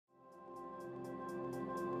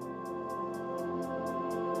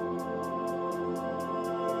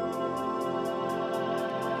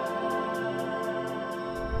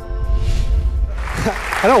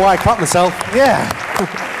I don't know why I clapped myself. Yeah.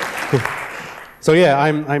 So yeah,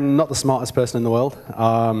 I'm not the smartest person in the world.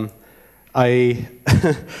 I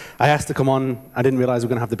asked to come on. I didn't realize we were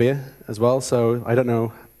going to have the beer as well. So I don't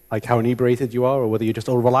know like how inebriated you are, or whether you're just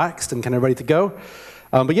all relaxed and kind of ready to go.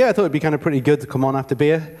 But yeah, I thought it'd be kind of pretty good to come on after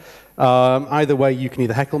beer. Either way, you can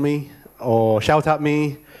either heckle me or shout at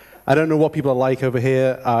me. I don't know what people are like over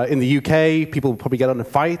here. In the UK, people probably get on a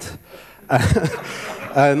fight.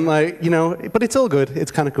 And like, you know, but it's all good.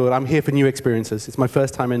 It's kind of cool. I'm here for new experiences. It's my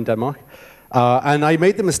first time in Denmark. And I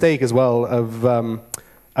made the mistake as well of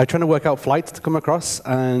I was trying to work out flights to come across,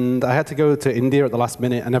 and I had to go to India at the last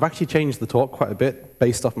minute, and I've actually changed the talk quite a bit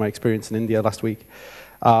based off my experience in India last week.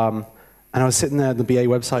 And I was sitting there on the BA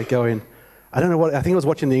website going, I don't know what, I think I was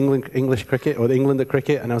watching the English cricket, or the England at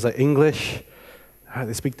cricket, and I was like, English?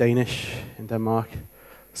 They speak Danish in Denmark.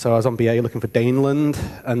 So I was on BA looking for Daneland,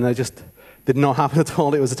 and I just did not happen at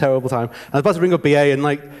all. It was a terrible time. I was about to bring up BA, and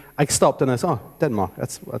like I stopped, and I said, oh, Denmark,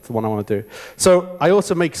 that's the one I want to do. So I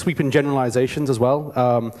also make sweeping generalizations as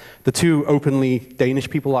well. The two openly Danish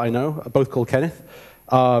people that I know are both called Kenneth.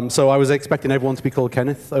 So I was expecting everyone to be called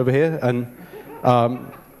Kenneth over here, and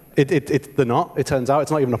they're not, it turns out.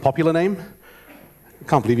 It's not even a popular name. I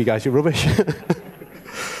can't believe you guys, you're rubbish.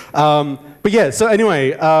 But yeah, so anyway,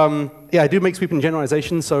 yeah, I do make sweeping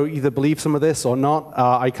generalizations, so either believe some of this or not.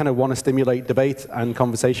 I kind of want to stimulate debate and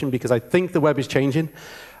conversation because I think the web is changing.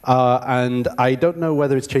 And I don't know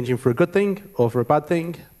whether it's changing for a good thing or for a bad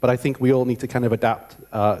thing, but I think we all need to kind of adapt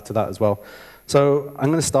to that as well. So I'm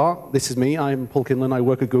going to start. This is me. I'm Paul Kinlan. I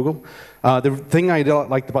work at Google. The thing I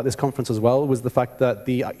liked about this conference as well was the fact that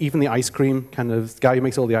even the ice cream kind of guy who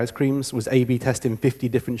makes all the ice creams was A/B testing 50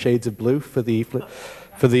 different shades of blue for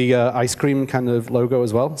the ice cream kind of logo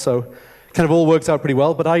as well. So kind of all works out pretty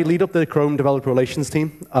well. But I lead up the Chrome developer relations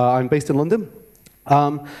team. I'm based in London.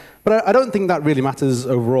 But I don't think that really matters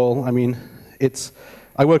overall. I mean,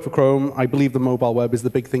 I work for Chrome. I believe the mobile web is the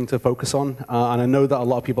big thing to focus on. And I know that a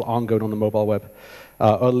lot of people aren't going on the mobile web,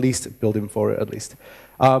 or at least building for it, at least.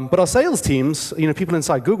 But our sales teams, you know, people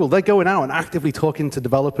inside Google, they're going out and actively talking to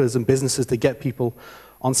developers and businesses to get people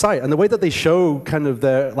on site. And the way that they show kind of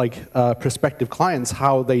their prospective clients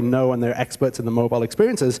how they know and they're experts in the mobile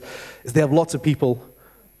experiences is they have lots of people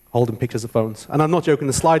holding pictures of phones. And I'm not joking,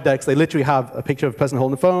 the slide decks, they literally have a picture of a person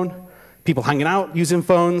holding a phone, people hanging out using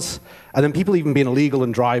phones, and then people even being illegal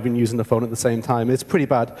and driving using the phone at the same time. It's pretty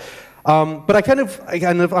bad. But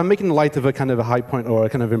I'm making light of a kind of a high point or a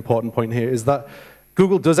kind of important point here is that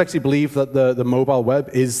Google does actually believe that the mobile web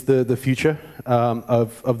is the future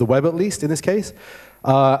of the web, at least in this case.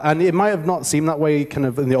 And it might have not seemed that way kind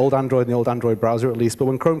of in the old Android browser at least, but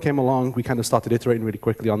when Chrome came along, we kind of started iterating really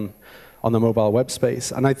quickly on the mobile web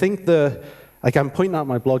space. And I think I'm pointing out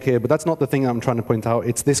my blog here, but that's not the thing I'm trying to point out.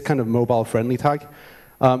 It's this kind of mobile-friendly tag.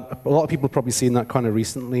 A lot of people have probably seen that kind of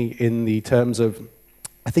recently in the terms of,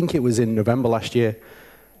 I think it was in November last year,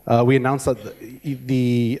 we announced that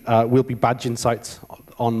we'll be badging sites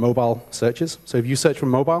on mobile searches. So if you search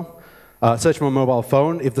from search from a mobile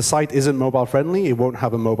phone, if the site isn't mobile-friendly, it won't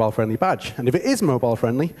have a mobile-friendly badge. And if it is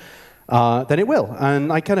mobile-friendly, then it will.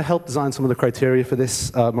 And I kind of helped design some of the criteria for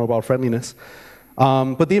this mobile friendliness.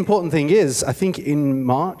 But the important thing is, I think in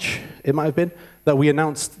March, it might have been, that we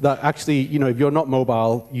announced that actually, you know, if you're not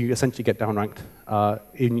mobile, you essentially get downranked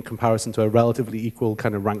in comparison to a relatively equal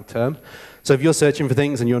kind of ranked term. So if you're searching for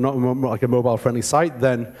things and you're not like a mobile-friendly site,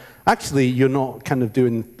 then actually you're not kind of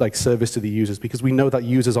doing like service to the users, because we know that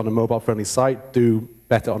users on a mobile-friendly site do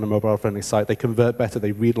better on a mobile-friendly site. They convert better,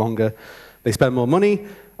 they read longer, they spend more money,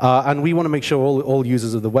 and we want to make sure all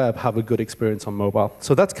users of the web have a good experience on mobile.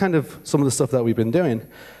 So that's kind of some of the stuff that we've been doing.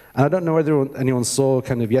 And I don't know whether anyone saw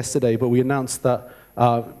kind of yesterday, but we announced that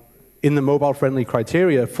in the mobile-friendly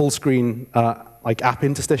criteria, full screen like app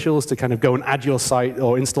interstitials to kind of go and add your site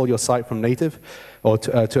or install your site from native or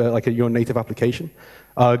to your native application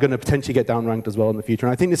are going to potentially get downranked as well in the future.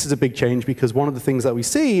 And I think this is a big change because one of the things that we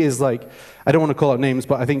see is like, I don't want to call out names,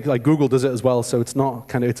 but I think like Google does it as well. So it's not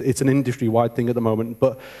kind of, it's an industry-wide thing at the moment.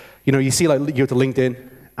 But you know, you see like you go to LinkedIn,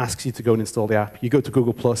 asks you to go and install the app. You go to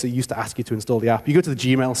Google+, it used to ask you to install the app. You go to the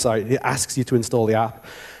Gmail site, it asks you to install the app.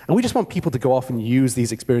 And we just want people to go off and use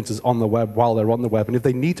these experiences on the web while they're on the web. And if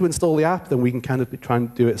they need to install the app, then we can kind of try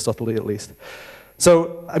and do it subtly at least.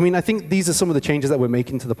 So, I mean, I think these are some of the changes that we're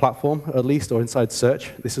making to the platform, at least, or inside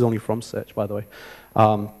search. This is only from search, by the way.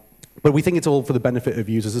 But we think it's all for the benefit of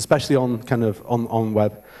users, especially on kind of on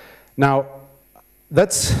web. Now,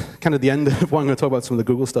 that's kind of the end of what I'm going to talk about some of the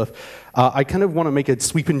Google stuff. I kind of want to make a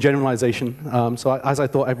sweeping generalization. As I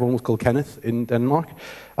thought everyone was called Kenneth in Denmark,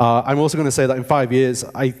 I'm also going to say that in 5 years,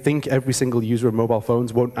 I think every single user of mobile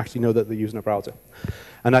phones won't actually know that they're using a browser.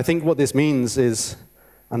 And I think what this means is,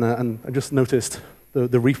 and I just noticed the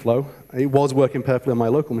reflow. It was working perfectly on my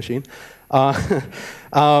local machine.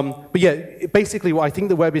 But yeah, basically, what I think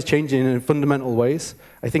the web is changing in fundamental ways.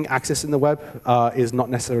 I think accessing the web is not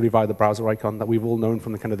necessarily via the browser icon that we've all known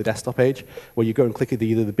from the kind of the desktop page, where you go and click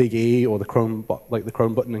either the big E or the Chrome, like the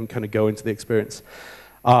Chrome button, and kind of go into the experience.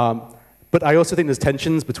 But I also think there's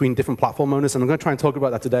tensions between different platform owners, and I'm going to try and talk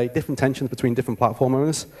about that today. Different tensions between different platform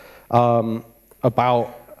owners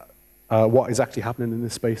about what is actually happening in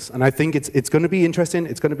this space. And I think it's going to be interesting.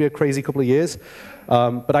 It's going to be a crazy couple of years.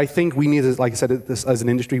 But I think we need, like I said, as an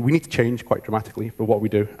industry, we need to change quite dramatically for what we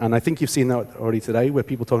do. And I think you've seen that already today, where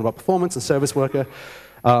people talking about performance and service worker.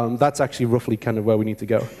 That's actually roughly kind of where we need to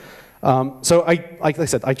go. So like I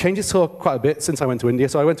said, I changed this talk quite a bit since I went to India.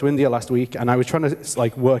 So I went to India last week, and I was trying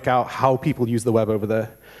to work out how people use the web over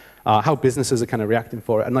there. How businesses are kind of reacting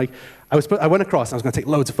for it. And I went across and I was going to take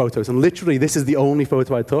loads of photos, and literally this is the only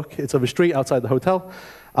photo I took. It's of a street outside the hotel.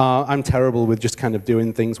 I'm terrible with just kind of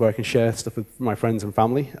doing things where I can share stuff with my friends and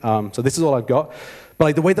family. So this is all I've got.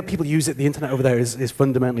 But the way that people use it, the internet over there is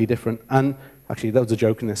fundamentally different. And actually, that was a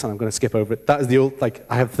joke in this, and I'm going to skip over it. That is the old,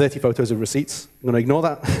 I have 30 photos of receipts. I'm going to ignore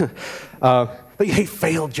that. But you hate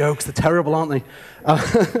failed jokes. They're terrible, aren't they?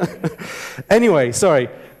 Anyway, sorry.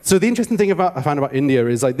 So the interesting thing I found about India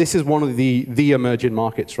is this is one of the emerging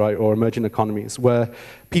markets, right, or emerging economies, where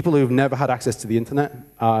people who've never had access to the internet,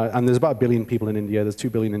 and there's about 1 billion people in India, there's 2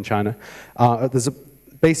 billion in China,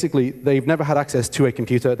 basically they've never had access to a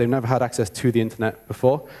computer, they've never had access to the internet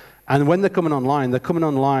before. And when they're coming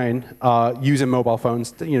online using mobile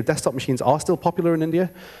phones. Desktop machines are still popular in India,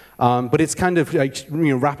 but it's kind of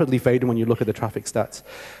rapidly fading when you look at the traffic stats.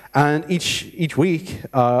 And each week,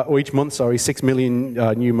 or each month, sorry, 6 million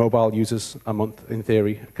new mobile users a month, in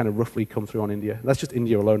theory, kind of roughly come through on India. That's just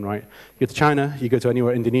India alone, right? You go to China, you go to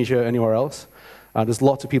anywhere, Indonesia, anywhere else. There's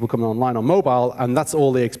lots of people coming online on mobile, and that's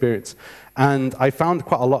all they experience. And I found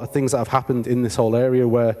quite a lot of things that have happened in this whole area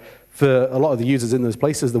where, for a lot of the users in those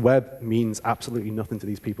places, the web means absolutely nothing to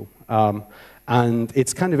these people. And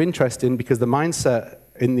it's kind of interesting because the mindset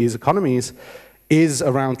in these economies is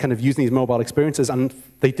around kind of using these mobile experiences, and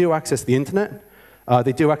they do access the internet.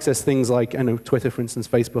 They do access things like Twitter, for instance,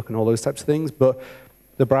 Facebook, and all those types of things, but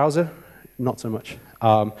the browser, not so much.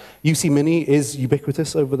 UC Mini is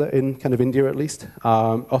ubiquitous over there in kind of India, at least.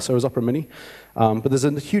 Also is Opera Mini. But there's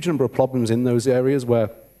a huge number of problems in those areas where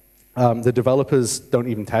the developers don't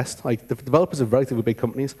even test. The developers of relatively big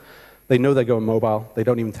companies, they know they're going mobile. They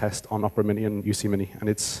don't even test on Opera Mini and UC Mini, and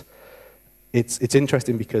it's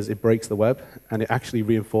interesting because it breaks the web, and it actually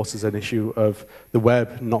reinforces an issue of the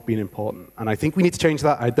web not being important. And I think we need to change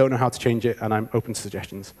that. I don't know how to change it, and I'm open to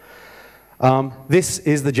suggestions. This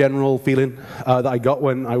is the general feeling that I got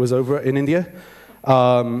when I was over in India.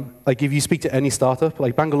 If you speak to any startup,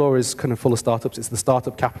 Bangalore is kind of full of startups. It's the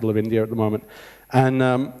startup capital of India at the moment. And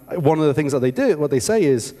one of the things that they do, what they say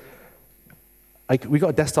is, we got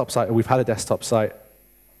a desktop site, or we've had a desktop site.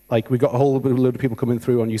 We got a whole load of people coming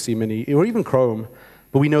through on UC Mini, or even Chrome,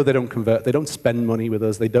 but we know they don't convert. They don't spend money with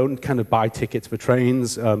us. They don't kind of buy tickets for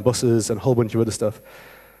trains, buses, and a whole bunch of other stuff.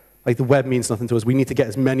 The web means nothing to us. We need to get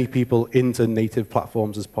as many people into native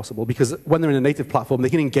platforms as possible, because when they're in a native platform, they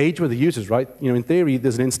can engage with the users, right? In theory,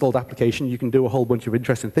 there's an installed application. You can do a whole bunch of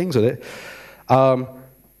interesting things with it.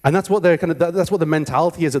 And that's what that's what the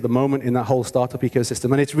mentality is at the moment in that whole startup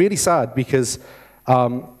ecosystem. And it's really sad because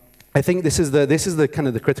I think this is the kind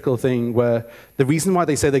of the critical thing where the reason why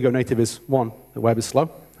they say they go native is, one, the web is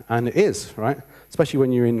slow, and it is, right? Especially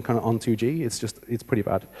when you're in kind of on 2G, it's pretty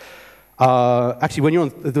bad. Actually, when you're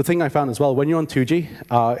on, the thing I found as well, when you're on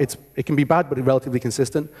 2G, it can be bad, but relatively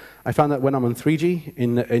consistent. I found that when I'm on 3G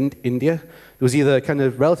in India, there was either kind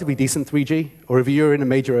of relatively decent 3G, or if you're in a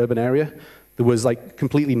major urban area, there was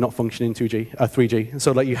completely not functioning 3G.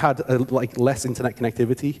 So you had less internet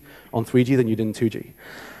connectivity on 3G than you did in 2G.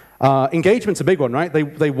 Engagement's a big one, right?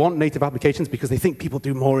 They want native applications because they think people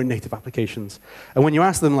do more in native applications. And when you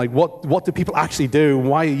ask them, what do people actually do?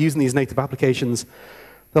 Why are you using these native applications?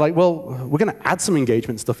 They're like, well, we're going to add some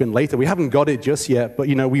engagement stuff in later. We haven't got it just yet, but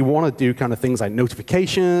we want to do kind of things like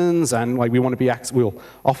notifications, and we want to be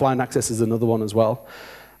offline access is another one as well.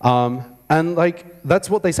 And that's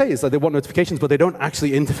what they say is that they want notifications, but they don't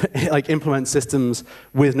actually implement systems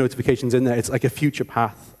with notifications in there. It's like a future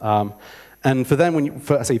path. And for them,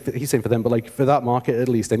 I say he's saying for them, but for that market at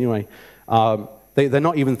least anyway, They're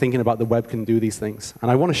not even thinking about the web can do these things.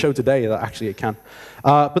 And I want to show today that actually it can.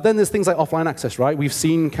 But then there's things like offline access, right? We've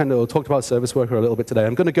seen talked about Service Worker a little bit today.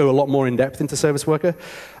 I'm going to go a lot more in depth into Service Worker.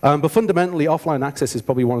 But fundamentally, offline access is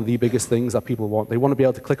probably one of the biggest things that people want. They want to be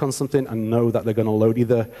able to click on something and know that they're going to load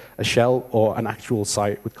either a shell or an actual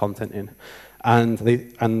site with content in. And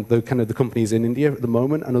the companies in India at the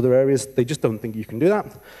moment and other areas, they just don't think you can do that.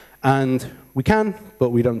 And we can,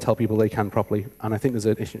 but we don't tell people they can properly. And I think there's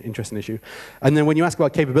an interesting issue. And then when you ask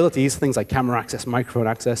about capabilities, things like camera access, microphone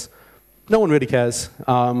access, no one really cares.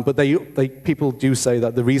 But people do say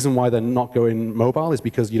that the reason why they're not going mobile is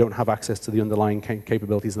because you don't have access to the underlying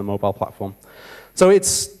capabilities of the mobile platform. So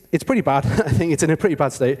it's pretty bad. I think it's in a pretty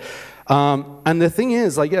bad state. And the thing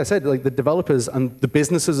is, like I said, like the developers and the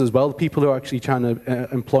businesses as well, the people who are actually trying to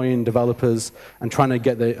employ developers and trying to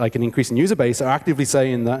get an increase in user base are actively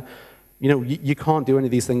saying that, you can't do any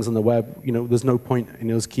of these things on the web. There's no point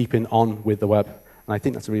in us keeping on with the web. And I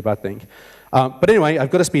think that's a really bad thing. But anyway,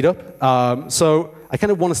 I've got to speed up. So I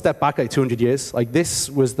kind of want to step back like 200 years. Like this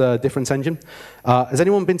was the difference engine. Has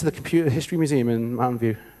anyone been to the Computer History Museum in Mountain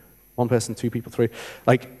View? One person, two people, three.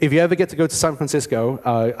 Like, if you ever get to go to San Francisco,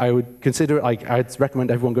 I would consider, I'd recommend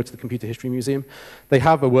everyone go to the Computer History Museum. They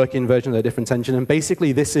have a working version of their difference engine, and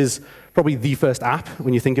basically this is probably the first app,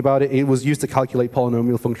 when you think about it. It was used to calculate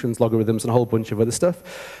polynomial functions, logarithms, and a whole bunch of other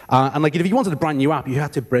stuff. And like, if you wanted a brand new app, you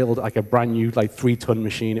had to build like a brand new 3-ton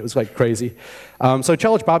machine. It was like crazy. So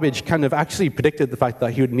Charles Babbage kind of actually predicted the fact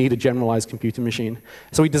that he would need a generalized computer machine.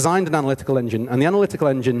 So he designed an analytical engine, and the analytical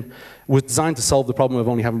engine was designed to solve the problem of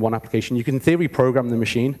only having one application. You can, in theory, program the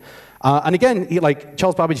machine. And again,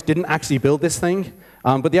 Charles Babbage didn't actually build this thing,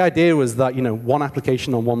 but the idea was that one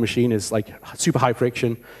application on one machine is like super high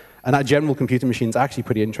friction, and that general computer machine is actually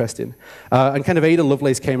pretty interesting. And kind of Ada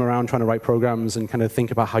Lovelace came around trying to write programs and kind of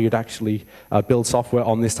think about how you'd actually build software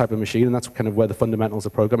on this type of machine, and that's kind of where the fundamentals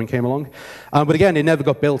of programming came along. But again, it never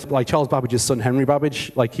got built. Like Charles Babbage's son, Henry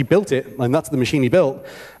Babbage, he built it, and that's the machine he built,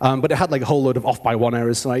 but it had like a whole load of off-by-one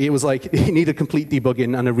errors. So it was like, it needed complete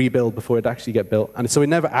debugging and a rebuild before it actually get built. And so it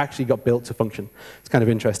never actually got built to function. It's kind of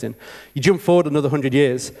interesting. You jump forward another 100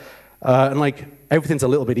 years, and everything's a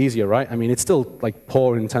little bit easier, right? I mean, it's still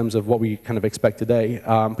poor in terms of what we kind of expect today.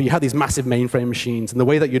 But you had these massive mainframe machines, and the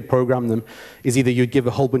way that you'd program them is either you'd give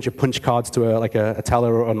a whole bunch of punch cards to a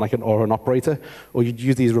teller or an operator, or you'd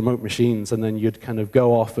use these remote machines, and then you'd kind of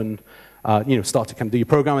go off and start to kind of do your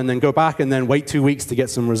program, and then go back and then wait 2 weeks to get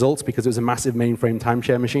some results because it was a massive mainframe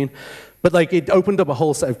timeshare machine. But it opened up a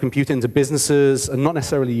whole set of computing to businesses, and not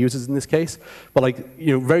necessarily users in this case, but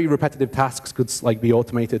very repetitive tasks could be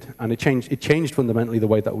automated, and it changed fundamentally the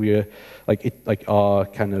way that we our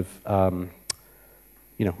kind of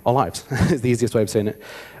our lives is the easiest way of saying it.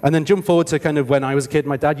 And then jump forward to kind of when I was a kid.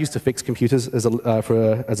 My dad used to fix computers as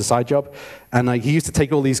a side job, and he used to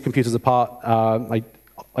take all these computers apart,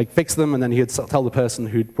 fix them, and then he'd tell the person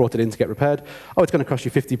who'd brought it in to get repaired, oh, it's going to cost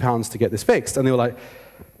you £50 to get this fixed. And they were like,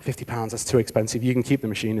 £50, that's too expensive. You can keep the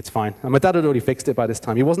machine, it's fine. And my dad had already fixed it by this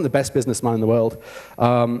time. He wasn't the best businessman in the world.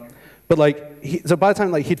 But so by the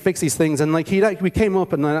time he'd fix these things, and we came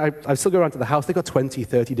up, and I still go around to the house. They got 20,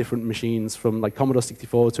 30 different machines, from Commodore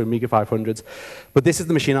 64 to Amiga 500s. But this is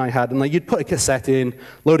the machine I had, and you'd put a cassette in,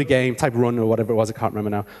 load a game, type run or whatever it was, I can't remember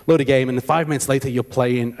now. Load a game, and then 5 minutes later you're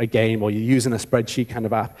playing a game, or you're using a spreadsheet kind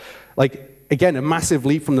of app. Again, a massive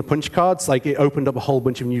leap from the punch cards. It opened up a whole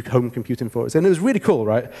bunch of new home computing for us, and it was really cool,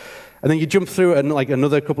 right? And then you jump through and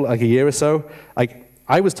another couple, a year or so.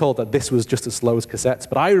 I was told that this was just as slow as cassettes,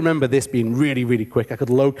 but I remember this being really, really quick. I could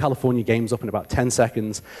load California games up in about 10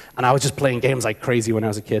 seconds, and I was just playing games like crazy when I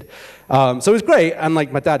was a kid. So it was great, and my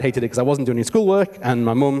dad hated it because I wasn't doing any schoolwork, and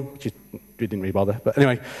my mum, she didn't really bother. But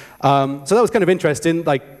anyway, so that was kind of interesting.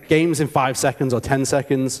 Games in 5 seconds or 10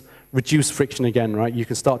 seconds, reduce friction again, right? You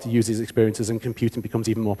can start to use these experiences, and computing becomes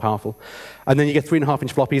even more powerful. And then you get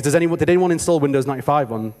 3.5-inch floppies. Did anyone install Windows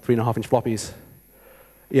 95 on 3.5-inch floppies?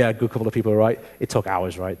 Yeah, a good couple of people are right. It took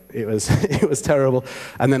hours, right? It was terrible.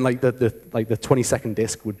 And then the 20-second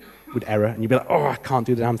disk would error, and you'd be like, oh, I can't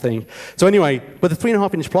do the damn thing. So anyway, but the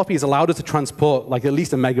 3.5-inch floppies allowed us to transport at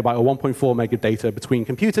least a megabyte or 1.4 meg of data between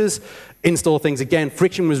computers, install things. Again,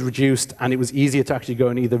 friction was reduced, and it was easier to actually go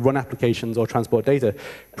and either run applications or transport data.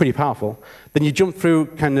 Pretty powerful. Then you jump through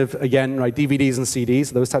kind of, again, DVDs and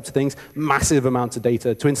CDs, those types of things, massive amounts of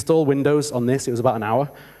data. To install Windows on this, it was about an hour.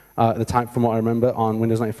 At the time, from what I remember, on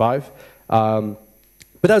Windows 95.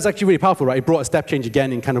 But that was actually really powerful, right? It brought a step change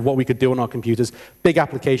again in kind of what we could do on our computers. Big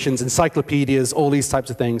applications, encyclopedias, all these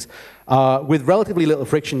types of things. With relatively little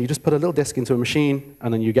friction, you just put a little disk into a machine,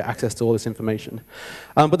 and then you get access to all this information.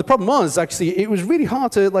 But the problem was, actually, it was really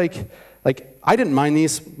hard to, I didn't mind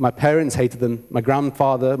these. My parents hated them. My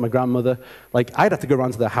grandfather, my grandmother, I'd have to go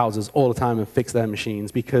around to their houses all the time and fix their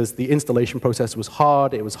machines because the installation process was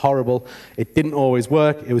hard, it was horrible, it didn't always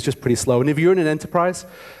work, it was just pretty slow. And if you're in an enterprise,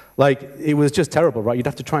 it was just terrible, right? You'd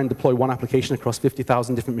have to try and deploy one application across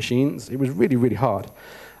 50,000 different machines. It was really, really hard.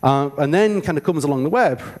 And then kind of comes along the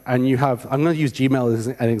web, and you have, I'm going to use Gmail as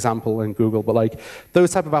an example and Google, but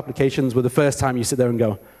those type of applications were the first time you sit there and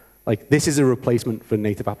go, this is a replacement for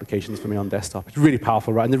native applications for me on desktop. It's really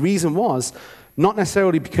powerful, right? And the reason was not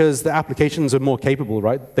necessarily because the applications are more capable,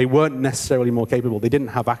 right? They weren't necessarily more capable. They didn't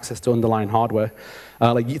have access to underlying hardware.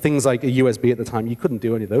 Things like a USB at the time, you couldn't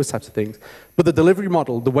do any of those types of things. But the delivery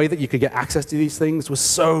model, the way that you could get access to these things was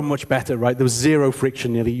so much better, right? There was zero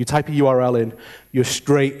friction nearly. You type a URL in, you're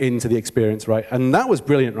straight into the experience, right? And that was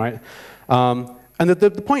brilliant, right? And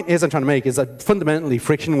the point I'm trying to make is that fundamentally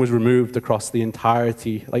friction was removed across the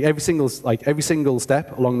entirety, every single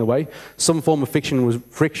step along the way, some form of friction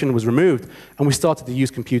was removed, and we started to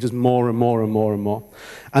use computers more and more and more and more.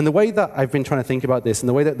 And the way that I've been trying to think about this, and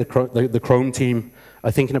the way that the Chrome team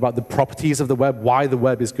are thinking about the properties of the web, why the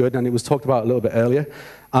web is good, and it was talked about a little bit earlier.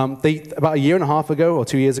 About a year and a half ago or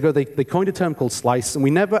 2 years ago, they coined a term called slice, and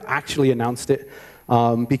we never actually announced it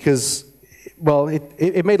because, well,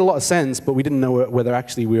 it made a lot of sense, but we didn't know whether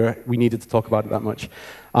actually we needed to talk about it that much.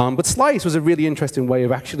 But slice was a really interesting way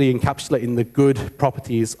of actually encapsulating the good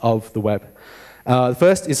properties of the web. The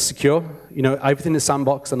first is secure. Everything is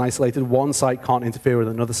sandboxed and isolated. One site can't interfere with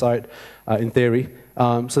another site, in theory.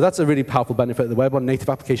 So that's a really powerful benefit of the web. On native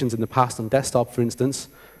applications in the past, on desktop, for instance,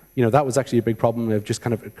 that was actually a big problem of just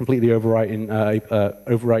kind of completely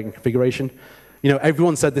overwriting configuration.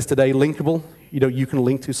 Everyone said this today, linkable. You can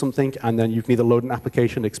link to something, and then you can either load an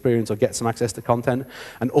application experience or get some access to content,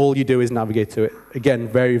 and all you do is navigate to it. Again,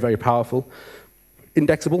 very, very powerful.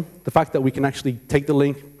 Indexable, the fact that we can actually take the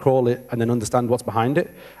link, crawl it, and then understand what's behind it,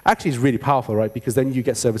 actually is really powerful, right? Because then you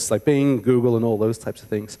get services like Bing, Google, and all those types of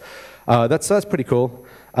things. That's pretty cool.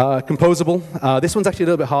 Composable. This one's actually a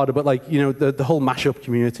little bit harder, but the whole mashup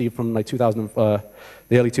community from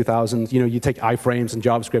the early 2000s, you take iframes and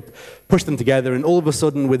JavaScript, push them together, and all of a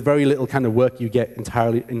sudden, with very little kind of work, you get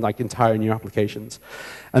entire new applications.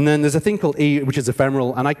 And then there's a thing called E, which is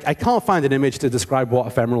ephemeral, and I can't find an image to describe what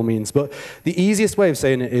ephemeral means, but the easiest way of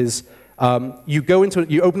saying it is you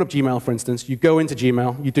open up Gmail, for instance, you go into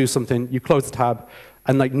Gmail, you do something, you close the tab,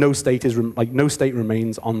 and no state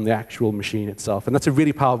remains on the actual machine itself. And that's a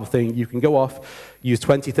really powerful thing. You can go off, use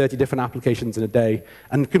 20, 30 different applications in a day,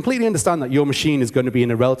 and completely understand that your machine is going to be in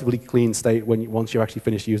a relatively clean state once you're actually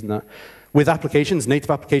finished using that. With applications, native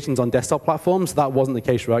applications on desktop platforms, that wasn't the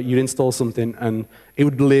case, right? You'd install something, and it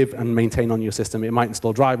would live and maintain on your system. It might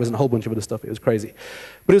install drivers and a whole bunch of other stuff. It was crazy.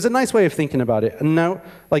 But it was a nice way of thinking about it. And now,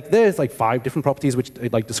 there's 5 different properties which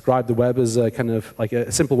describe the web as a kind of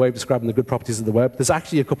a simple way of describing the good properties of the web. There's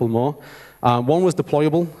actually a couple more. One was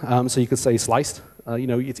deployable, so you could say sliced.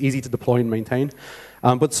 It's easy to deploy and maintain.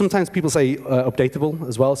 But sometimes people say updatable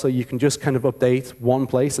as well, so you can just kind of update one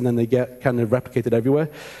place and then they get kind of replicated everywhere.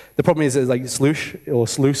 The problem is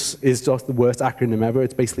sluice is just the worst acronym ever.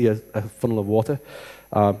 It's basically a funnel of water.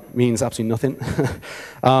 Means absolutely nothing.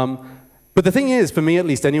 But the thing is, for me at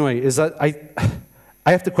least anyway, is that I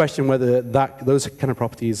have to question whether those kind of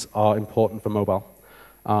properties are important for mobile.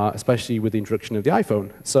 Especially with the introduction of the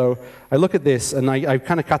iPhone. So I look at this, and I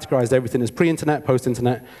kind of categorized everything as pre-internet,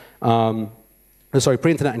 post-internet,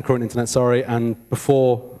 pre-internet and current internet, and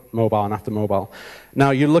before mobile and after mobile.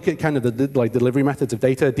 Now, you look at kind of the delivery methods of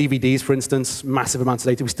data. DVDs, for instance, massive amounts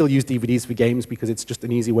of data. We still use DVDs for games because it's just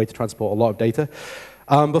an easy way to transport a lot of data.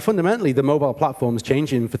 But fundamentally, the mobile platform is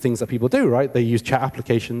changing for things that people do, right? They use chat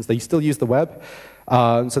applications. They still use the web.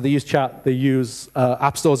 So they use chat. They use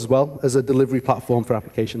app stores as well as a delivery platform for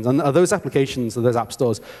applications. And those applications, those app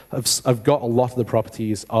stores, have got a lot of the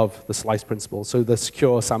properties of the slice principle. So they're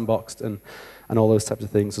secure, sandboxed, and all those types of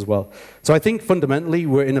things as well. So I think fundamentally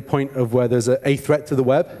we're in a point of where there's a threat to the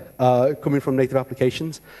web coming from native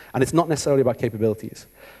applications, and it's not necessarily about capabilities.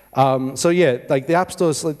 So yeah, the app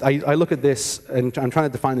stores, I look at this, and I'm trying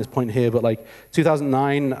to define this point here, but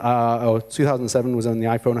 2009 or 2007 was when the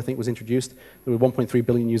iPhone, I think, was introduced. There were 1.3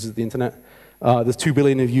 billion users of the internet. There's 2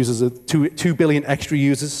 billion of users, 2 billion extra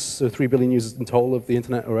users, so 3 billion users in total of the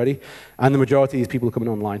internet already. And the majority of these people are coming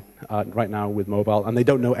online right now with mobile, and they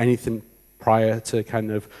don't know anything prior to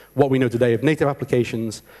kind of what we know today of native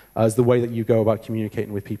applications as the way that you go about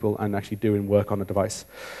communicating with people and actually doing work on a device.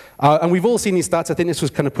 And we've all seen these stats. I think this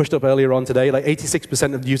was kind of pushed up earlier on today. Like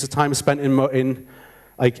 86% of the user time is spent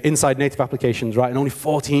inside native applications, right? And only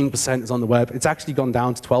 14% is on the web. It's actually gone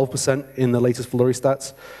down to 12% in the latest Flurry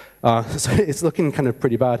stats. So it's looking kind of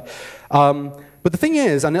pretty bad. But the thing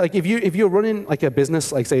is, and like if you're running like a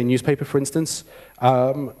business, like say a newspaper, for instance,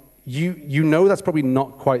 you know that's probably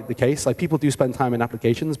not quite the case. Like people do spend time in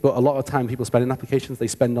applications, but a lot of time people spend in applications, they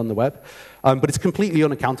spend on the web. But it's completely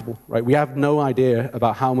unaccountable, right? We have no idea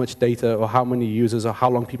about how much data or how many users or how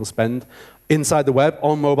long people spend inside the web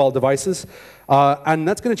on mobile devices. And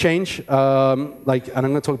that's going to change. And I'm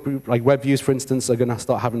going to talk like web views, for instance, are going to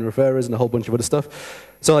start having referrers and a whole bunch of other stuff.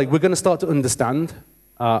 So like we're going to start to understand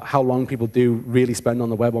how long people do really spend on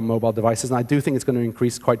the web on mobile devices. And I do think it's going to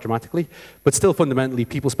increase quite dramatically. But still, fundamentally,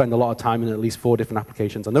 people spend a lot of time in at least 4 different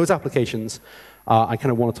applications. And those applications I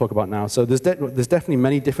kind of want to talk about now. So there's definitely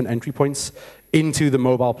many different entry points into the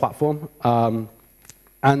mobile platform.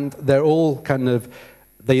 And they're all kind of,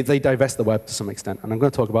 they divest the web to some extent. And I'm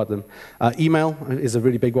going to talk about them. Email is a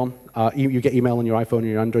really big one. You get email on your iPhone or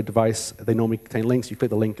your Android device. They normally contain links. You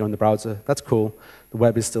click the link, go in the browser. That's cool. The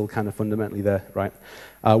web is still kind of fundamentally there, right?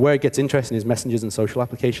 Where it gets interesting is messengers and social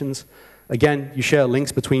applications. Again, you share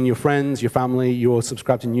links between your friends, your family, you're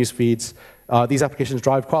subscribed to news feeds. These applications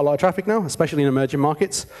drive quite a lot of traffic now, especially in emerging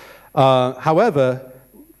markets. However,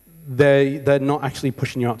 they're not actually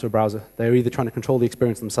pushing you out to a browser. They're either trying to control the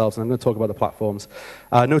experience themselves, and I'm going to talk about the platforms.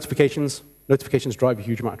 Notifications drive a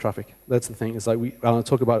huge amount of traffic. That's the thing. It's like I'll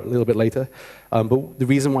talk about it a little bit later. But the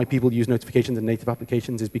reason why people use notifications in native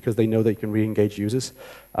applications is because they know they can re-engage users.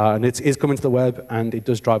 And it is coming to the web, and it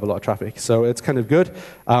does drive a lot of traffic. So it's kind of good.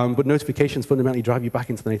 But notifications fundamentally drive you back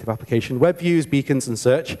into the native application. Web views, beacons, and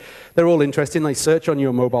search, they're all interesting. Like search on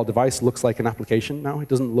your mobile device looks like an application now. It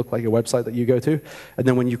doesn't look like a website that you go to. And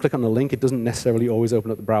then when you click on the link, it doesn't necessarily always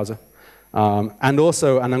open up the browser. And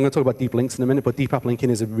also, and I'm going to talk about deep links in a minute, but deep app linking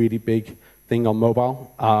is a really big thing on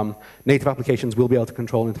mobile. Native applications will be able to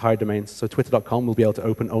control entire domains. So twitter.com will be able to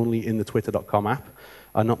open only in the twitter.com app,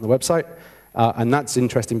 not on the website. And that's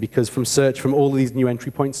interesting because from search, from all of these new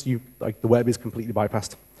entry points, the web is completely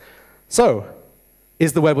bypassed. So,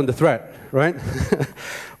 is the web under threat, right?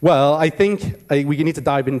 Well, I think we need to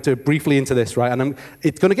dive briefly into this, right? And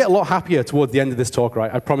it's going to get a lot happier towards the end of this talk,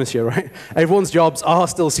 right? I promise you, right? Everyone's jobs are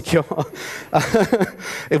still secure.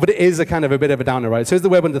 But it is a kind of a bit of a downer, right? So is the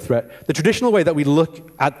web under threat? The traditional way that we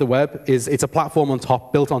look at the web is it's a platform on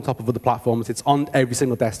top, built on top of other platforms. It's on every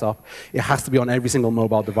single desktop. It has to be on every single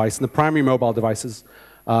mobile device. And the primary mobile devices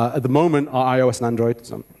at the moment are iOS and Android.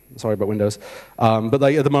 So, sorry about Windows. But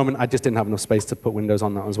like, at the moment, I just didn't have enough space to put Windows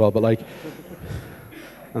on that as well. But like,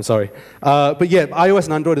 I'm sorry. But yeah, iOS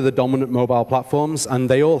and Android are the dominant mobile platforms, and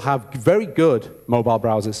they all have very good mobile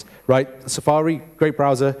browsers, right? Safari, great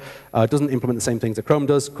browser, doesn't implement the same things that Chrome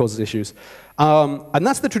does, causes issues. And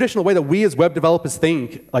that's the traditional way that we as web developers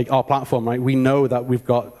think, like our platform, right? We know that we've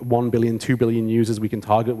got 1 billion, 2 billion users we can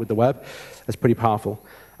target with the web. That's pretty powerful.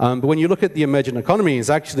 But when you look at the emerging economies,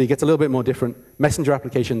 actually it gets a little bit more different. Messenger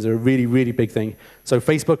applications are a really, really big thing. So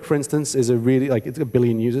Facebook, for instance, is it's 1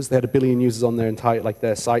 billion users. They had 1 billion users on their entire,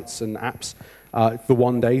 their sites and apps for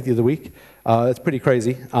one day the other week. It's pretty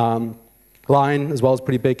crazy. Line as well is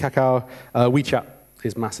pretty big. Kakao, WeChat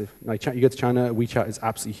is massive. Like, you go to China, WeChat is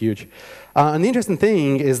absolutely huge. And the interesting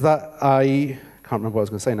thing is that I can't remember what I was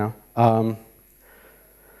going to say now.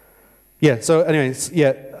 So anyways,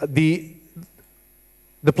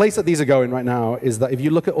 the place that these are going right now is that if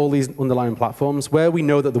you look at all these underlying platforms, where we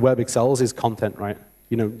know that the web excels is content, right?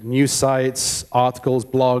 You know, news sites, articles,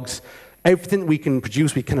 blogs, everything we can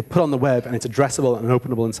produce, we kind of put on the web, and it's addressable and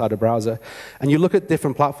openable inside a browser. And you look at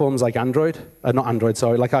different platforms like like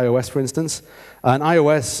iOS, for instance. And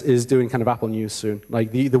iOS is doing kind of Apple News soon.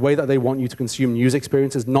 Like the way that they want you to consume news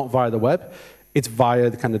experiences, not via the web, it's via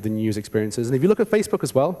the news experiences. And if you look at Facebook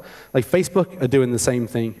as well, like Facebook are doing the same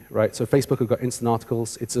thing, right? So Facebook have got instant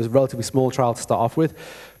articles. It's a relatively small trial to start off with.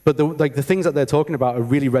 But the things that they're talking about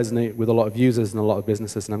really resonate with a lot of users and a lot of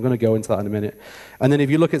businesses, and I'm going to go into that in a minute. And then if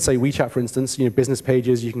you look at, say, WeChat, for instance, business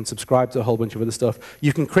pages, you can subscribe to a whole bunch of other stuff.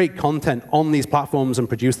 You can create content on these platforms and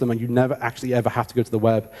produce them, and you never actually ever have to go to the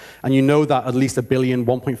web. And you know that at least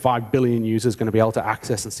 1.5 billion users are going to be able to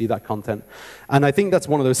access and see that content. And I think that's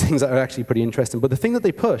one of those things that are actually pretty interesting. But the thing that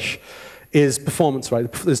they push is performance,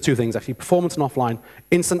 right? There's 2 things, actually, performance and offline.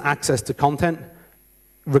 Instant access to content,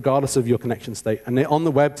 regardless of your connection state. And on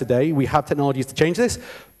the web today, we have technologies to change this,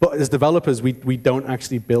 but as developers, we don't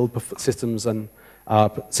actually build systems and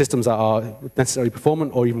systems that are necessarily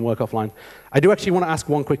performant or even work offline. I do actually want to ask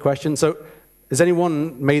one quick question. So has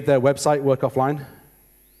anyone made their website work offline?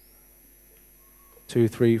 2,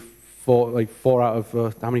 3, 4, like 4 out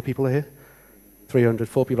of, how many people are here? 300,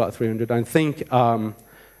 4 people out of 300. I think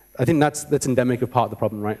that's endemic of part of the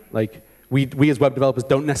problem, right? Like, we as web developers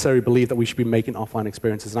don't necessarily believe that we should be making offline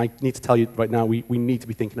experiences. And I need to tell you right now, we need to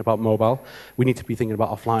be thinking about mobile, we need to be thinking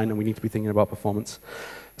about offline, and we need to be thinking about performance.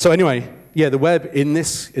 So anyway, yeah, the web in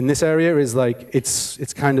this area is like,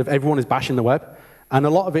 it's kind of, everyone is bashing the web. And a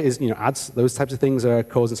lot of it is, ads, those types of things are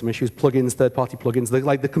causing some issues. Plugins, third-party plugins,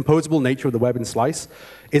 the composable nature of the web in Slice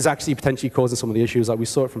is actually potentially causing some of the issues. Like we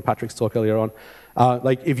saw it from Patrick's talk earlier on.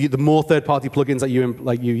 Like the more third-party plugins that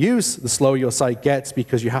you use, the slower your site gets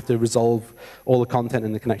because you have to resolve all the content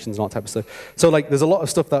and the connections and all that type of stuff. So like there's a lot of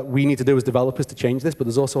stuff that we need to do as developers to change this, but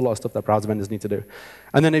there's also a lot of stuff that browser vendors need to do.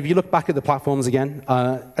 And then if you look back at the platforms again,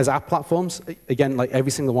 as app platforms, again, like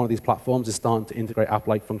every single one of these platforms is starting to integrate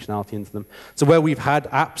app-like functionality into them. So where we've had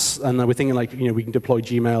apps and we're thinking like, we can deploy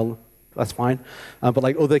Gmail, that's fine. But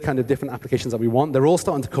like other kind of different applications that we want, they're all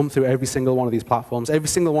starting to come through every single one of these platforms. Every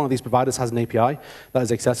single one of these providers has an API that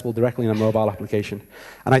is accessible directly in a mobile application.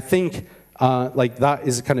 And I think like that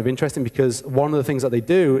is kind of interesting because one of the things that they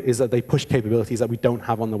do is that they push capabilities that we don't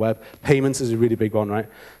have on the web. Payments is a really big one, right?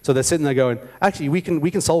 So they're sitting there going, actually, we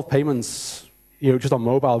can solve payments just on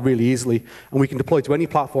mobile really easily, and we can deploy to any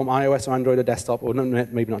platform, iOS or Android or desktop, or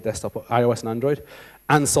maybe not desktop, but iOS and Android,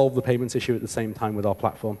 and solve the payments issue at the same time with our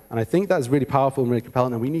platform. And I think that's really powerful and really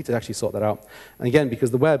compelling, and we need to actually sort that out. And again, because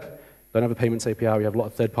the web don't have a payments API, we have a lot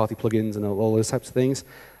of third-party plugins and all those types of things,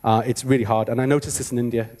 it's really hard. And I noticed this in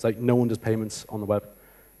India. It's like no one does payments on the web.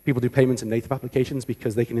 People do payments in native applications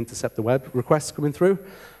because they can intercept the web requests coming through.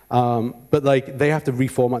 But like they have to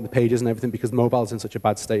reformat the pages and everything because mobile is in such a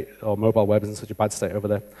bad state, or mobile web is in such a bad state over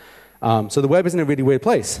there. So the web is in a really weird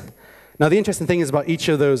place. Now the interesting thing is about each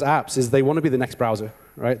of those apps is they want to be the next browser,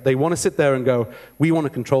 right? They want to sit there and go, we want to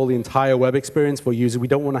control the entire web experience for users. We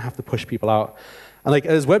don't want to have to push people out. And like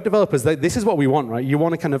as web developers, this is what we want, right? You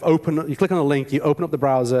want to kind of you click on a link, you open up the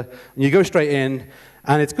browser, and you go straight in.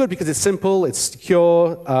 And it's good because it's simple, it's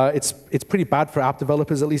secure, it's pretty bad for app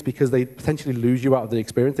developers at least because they potentially lose you out of the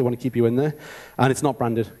experience. They want to keep you in there. And it's not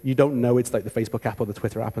branded. You don't know it's like the Facebook app or the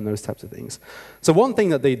Twitter app and those types of things. So one thing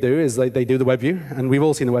that they do is they do the web view, and we've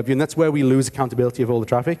all seen the web view, and that's where we lose accountability of all the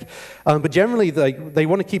traffic. But generally, they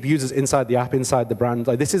want to keep users inside the app, inside the brand.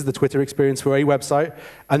 Like this is the Twitter experience for a website.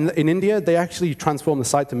 And in India, they actually transform the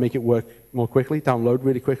site to make it work more quickly, download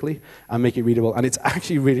really quickly, and make it readable. And it's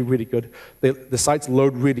actually really, really good. The sites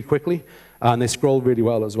load really quickly, and they scroll really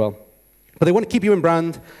well as well. But they want to keep you in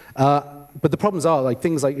brand. But the problems are, like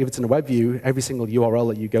things like if it's in a web view, every single URL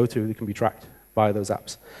that you go to can be tracked by those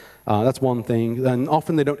apps. That's one thing. And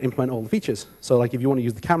often they don't implement all the features. So like if you want to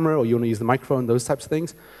use the camera or you want to use the microphone, those types of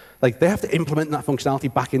things, like they have to implement that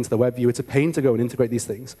functionality back into the web view. It's a pain to go and integrate these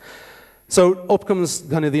things. So up comes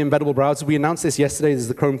kind of the embeddable browser. We announced this yesterday. This is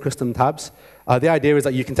the Chrome custom tabs. The idea is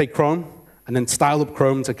that you can take Chrome and then style up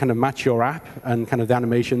Chrome to kind of match your app and kind of the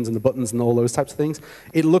animations and the buttons and all those types of things.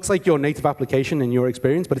 It looks like your native application in your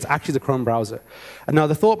experience, but it's actually the Chrome browser. And now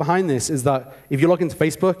the thought behind this is that if you log into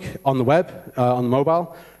Facebook on the web, on the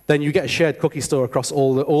mobile, then you get a shared cookie store across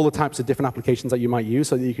all the types of different applications that you might use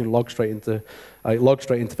so that you can log straight into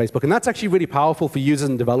Facebook. And that's actually really powerful for users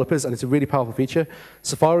and developers, and it's a really powerful feature.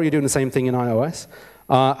 Safari are doing the same thing in iOS.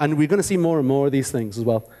 And we're going to see more and more of these things as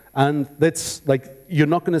well. And that's like, you're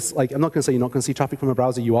not going to, like, I'm not going to say you're not going to see traffic from a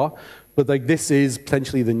browser, you are, but like this is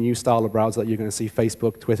potentially the new style of browser that you're going to see.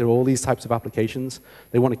 Facebook, Twitter, all these types of applications,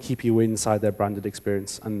 they want to keep you inside their branded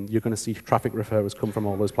experience, and you're going to see traffic referrals come from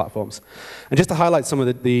all those platforms. And just to highlight some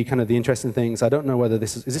of the kind of the interesting things, I don't know whether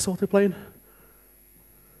this is this autoplaying?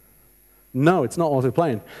 No, it's not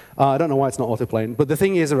autoplaying. I don't know why it's not autoplaying, but the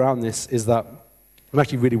thing is around this is that I'm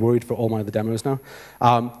actually really worried for all my other demos now,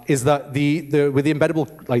 is that with the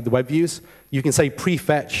embeddable, like the web views, you can say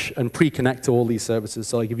pre-fetch and pre-connect to all these services.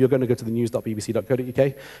 So like if you're going to go to the news.bbc.co.uk,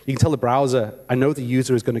 you can tell the browser, I know the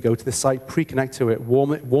user is going to go to this site, pre-connect to it,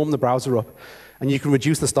 warm the browser up, and you can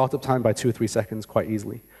reduce the startup time by 2 or 3 seconds quite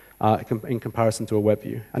easily in comparison to a web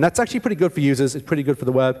view. And that's actually pretty good for users, it's pretty good for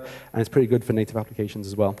the web, and it's pretty good for native applications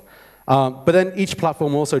as well. But then each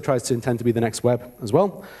platform also tries to intend to be the next web as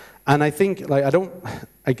well. And I think,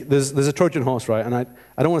 there's a Trojan horse, right? And I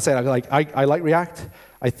don't want to say, I like React.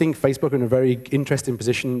 I think Facebook are in a very interesting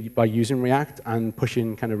position by using React and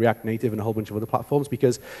pushing kind of React Native and a whole bunch of other platforms,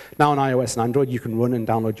 because now on iOS and Android, you can run and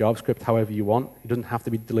download JavaScript however you want. It doesn't have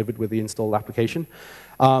to be delivered with the installed application,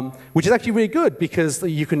 which is actually really good, because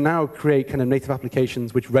you can now create kind of native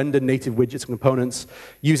applications which render native widgets and components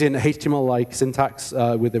using HTML-like syntax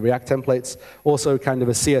with the React templates, also kind of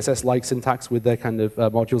a CSS-like syntax with their kind of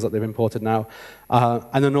modules that they've imported now,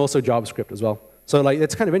 and then also JavaScript as well. So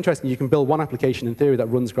it's kind of interesting. You can build one application in theory that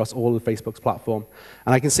runs across all of Facebook's platform.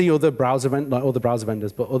 And I can see other browser not other browser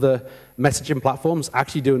vendors, but other messaging platforms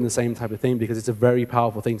actually doing the same type of thing, because it's a very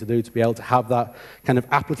powerful thing to do, to be able to have that kind of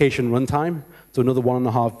application runtime to another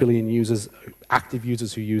 1.5 billion users, active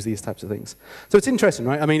users who use these types of things. So it's interesting,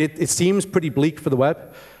 right? I mean, it seems pretty bleak for the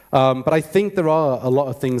web, but I think there are a lot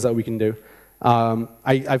of things that we can do.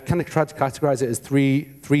 I've kind of tried to categorize it as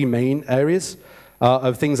three main areas.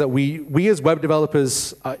 Of things that we as web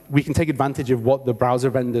developers, we can take advantage of what the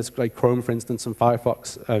browser vendors, like Chrome, for instance, and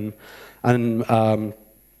Firefox, and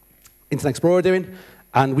Internet Explorer are doing.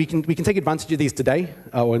 And we can take advantage of these today,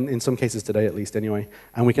 or in some cases today at least anyway,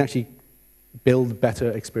 and we can actually build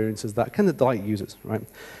better experiences that kind of delight users, right? And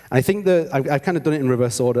I think that I've kind of done it in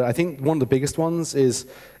reverse order. I think one of the biggest ones is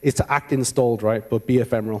to act installed, right, but be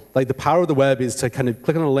ephemeral. Like the power of the web is to kind of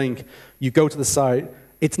click on a link, you go to the site,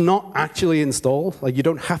 it's not actually installed. Like, you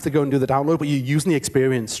don't have to go and do the download, but you're using the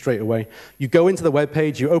experience straight away. You go into the web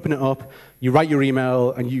page, you open it up, you write your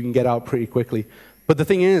email, and you can get out pretty quickly. But the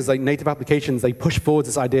thing is, like native applications, they push forward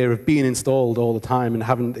this idea of being installed all the time and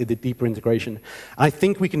having the deeper integration. And I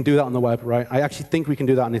think we can do that on the web, right? I actually think we can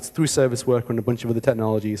do that, and it's through service work and a bunch of other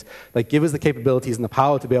technologies that give us the capabilities and the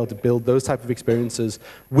power to be able to build those type of experiences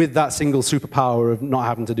with that single superpower of not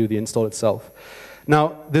having to do the install itself.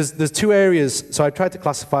 Now, there's two areas. So I tried to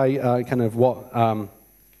classify kind of what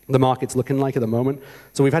the market's looking like at the moment.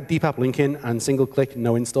 So we've had deep app linking and single-click,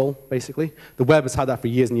 no install, basically. The web has had that for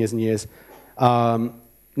years and years and years.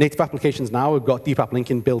 Native applications now have got deep app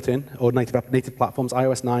linking built in, or native platforms,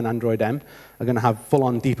 iOS 9, Android M, are going to have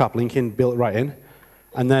full-on deep app linking built right in.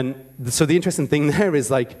 And then, so the interesting thing there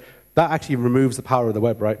is like that actually removes the power of the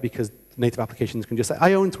web, right? Because native applications can just say,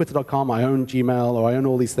 I own Twitter.com, I own Gmail, or I own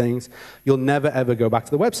all these things. You'll never, ever go back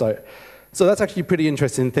to the website. So that's actually a pretty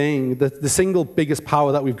interesting thing. The single biggest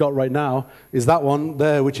power that we've got right now is that one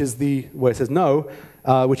there, which is where it says no,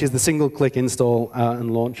 which is the single-click install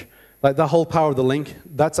and launch. Like the whole power of the link,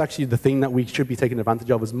 that's actually the thing that we should be taking advantage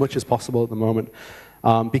of as much as possible at the moment.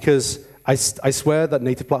 Because I swear that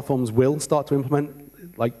native platforms will start to implement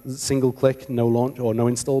like single click, no launch, or no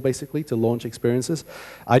install, basically, to launch experiences.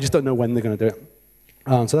 I just don't know when they're going to do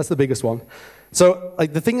it. So that's the biggest one. So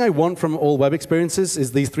like, the thing I want from all web experiences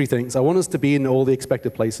is these three things. I want us to be in all the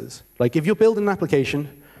expected places. Like if you're building an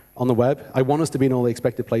application on the web, I want us to be in all the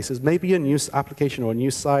expected places. Maybe a news application or a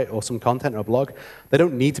news site or some content or a blog. They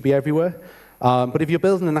don't need to be everywhere. But if you're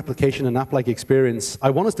building an application, an app-like experience,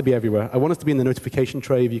 I want us to be everywhere. I want us to be in the notification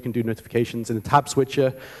tray if you can do notifications, in a tab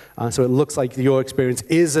switcher, so it looks like your experience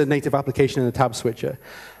is a native application in a tab switcher.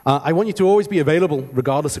 I want you to always be available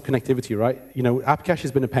regardless of connectivity, right? You know, app cache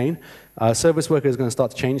has been a pain. Service Worker is going to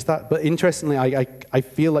start to change that. But interestingly, I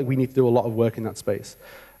feel like we need to do a lot of work in that space.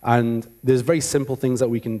 And there's very simple things that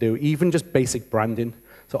we can do, even just basic branding.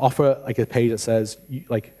 So offer like a page that says,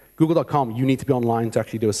 like, Google.com, you need to be online to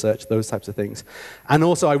actually do a search, those types of things. And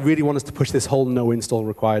also, I really want us to push this whole no install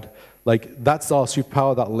required. Like, that's our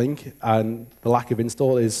superpower, that link, and the lack of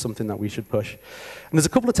install is something that we should push. And there's a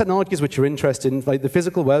couple of technologies which are interesting. Like, the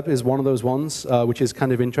physical web is one of those ones, which is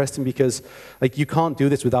kind of interesting because, like, you can't do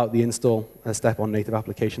this without the install step on native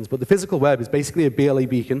applications. But the physical web is basically a BLE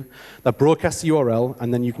beacon that broadcasts the URL,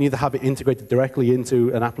 and then you can either have it integrated directly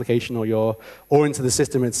into an application or into the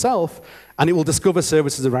system itself, and it will discover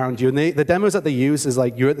services around you. And the demos that they use is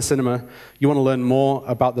like, you're at the cinema, you want to learn more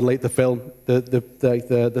about the film,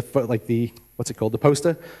 what's it called? The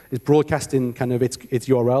poster is broadcasting kind of its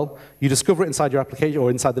URL. You discover it inside your application or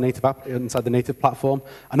inside the native app, inside the native platform,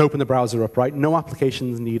 and open the browser up, right? No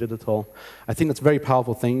applications needed at all. I think that's a very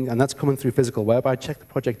powerful thing, and that's coming through physical web. I checked the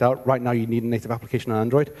project out. Right now, you need a native application on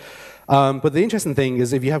Android. But the interesting thing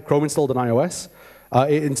is, if you have Chrome installed on iOS,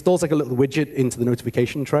 it installs like a little widget into the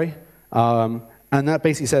notification tray. And that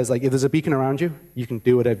basically says, like, if there's a beacon around you, you can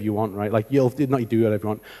do whatever you want, right? Like, not you do whatever you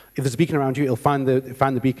want. If there's a beacon around you, it'll find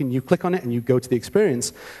the beacon, you click on it, and you go to the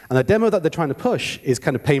experience. And the demo that they're trying to push is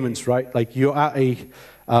kind of payments, right? Like, you're at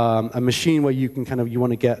a machine where you can you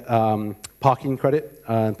want to get parking credit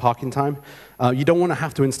and parking time. You don't want to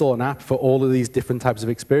have to install an app for all of these different types of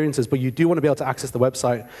experiences, but you do want to be able to access the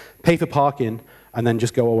website, pay for parking, and then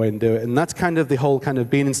just go away and do it. And that's kind of the whole kind of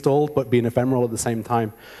being installed, but being ephemeral at the same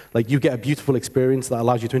time. Like you get a beautiful experience that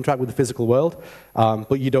allows you to interact with the physical world,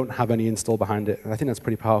 but you don't have any install behind it. And I think that's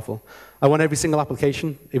pretty powerful. I want every single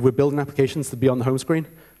application, if we're building applications, to be on the home screen.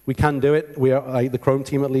 We can do it. We are, like the Chrome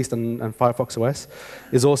team at least, and Firefox OS,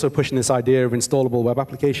 is also pushing this idea of installable web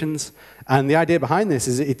applications. And the idea behind this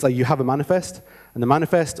is it's like you have a manifest, and the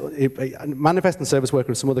manifest and Service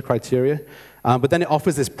Worker are some other criteria, but then it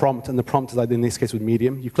offers this prompt, and the prompt is like in this case with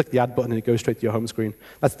Medium. You click the add button and it goes straight to your home screen.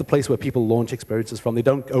 That's the place where people launch experiences from. They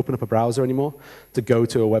don't open up a browser anymore to go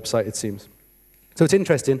to a website, it seems. So it's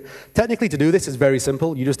interesting. Technically, to do this is very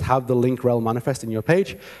simple. You just have the link rel manifest in your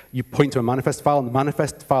page. You point to a manifest file, and the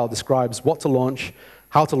manifest file describes what to launch,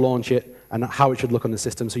 how to launch it, and how it should look on the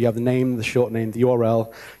system. So you have the name, the short name, the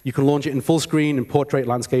URL. You can launch it in full screen and portrait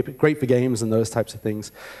landscape. Great for games and those types of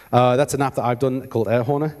things. That's an app that I've done called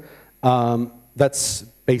Airhorner. That's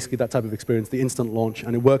basically that type of experience, the instant launch,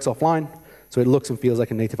 and it works offline. So it looks and feels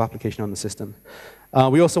like a native application on the system.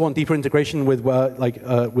 We also want deeper integration with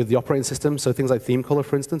the operating system. So things like theme color,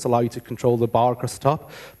 for instance, allow you to control the bar across the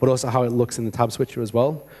top, but also how it looks in the tab switcher as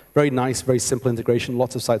well. Very nice, very simple integration.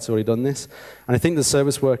 Lots of sites have already done this. And I think the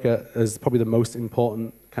Service Worker is probably the most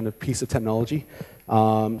important kind of piece of technology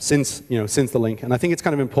since the link. And I think it's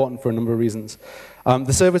kind of important for a number of reasons.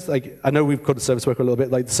 The service, I know we've called the Service Worker a little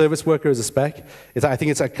bit. Like the Service Worker as a spec, I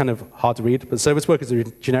think it's kind of hard to read, but Service Worker is a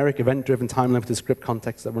generic event-driven time-limited script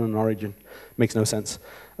context that run on origin. Makes no sense.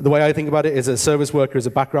 The way I think about it is a Service Worker is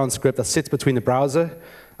a background script that sits between the browser,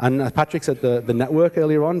 and as Patrick said, the network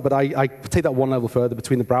earlier on, but I take that one level further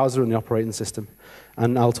between the browser and the operating system.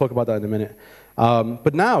 And I'll talk about that in a minute.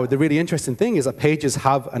 But now, the really interesting thing is that pages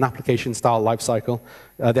have an application-style lifecycle.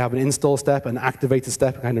 They have an install step, an activated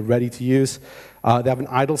step, kind of ready to use. They have an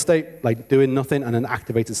idle state, like doing nothing, and an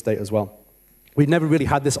activated state as well. We've never really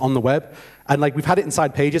had this on the web, and we've had it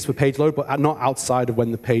inside pages for page load, but not outside of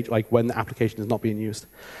when the application is not being used.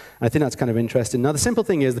 And I think that's kind of interesting. Now, the simple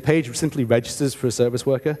thing is the page simply registers for a Service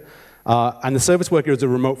Worker, and the Service Worker is a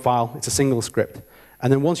remote file. It's a single script.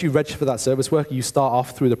 And then once you register for that Service Worker, you start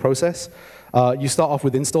off through the process. You start off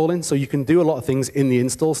with installing, so you can do a lot of things in the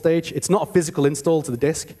install stage. It's not a physical install to the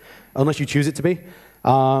disk, unless you choose it to be.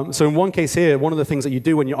 So in one case here, one of the things that you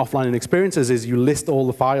do when you're offline in experiences is you list all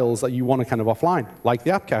the files that you want to kind of offline, like the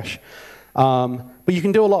app cache. But you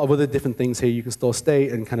can do a lot of other different things here. You can store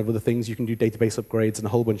state and kind of other things. You can do database upgrades and a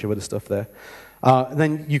whole bunch of other stuff there. And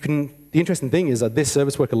then the interesting thing is that this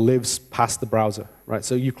Service Worker lives past the browser, right?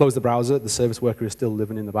 So you close the browser, the Service Worker is still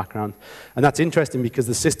living in the background. And that's interesting because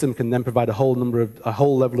the system can then provide a whole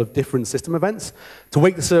level of different system events to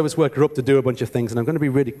wake the Service Worker up to do a bunch of things. And I'm going to be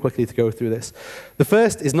really quickly to go through this. The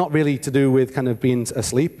first is not really to do with kind of being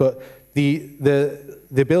asleep, but the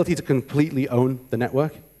ability to completely own the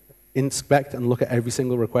network, inspect and look at every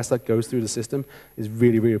single request that goes through the system is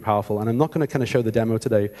really, really powerful. And I'm not going to kind of show the demo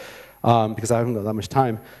today because I haven't got that much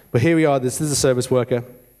time. But here we are. This is a Service Worker.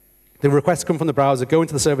 The requests come from the browser, go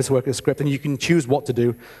into the Service Worker script, and you can choose what to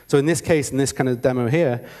do. So in this case, in this kind of demo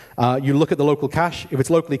here, you look at the local cache. If it's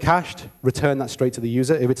locally cached, return that straight to the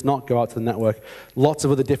user. If it's not, go out to the network. Lots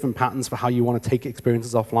of other different patterns for how you want to take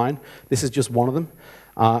experiences offline. This is just one of them.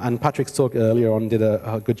 And Patrick's talk earlier on did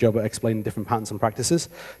a good job at explaining different patterns and practices.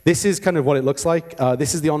 This is kind of what it looks like.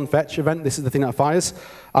 This is the onFetch event. This is the thing that fires.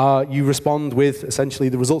 You respond with essentially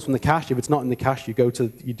the results from the cache. If it's not in the cache, you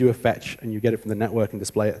do a fetch and you get it from the network and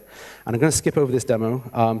display it. And I'm going to skip over this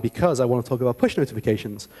demo because I want to talk about push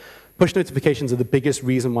notifications. Push notifications are the biggest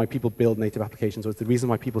reason why people build native applications, or it's the reason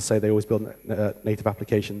why people say they always build native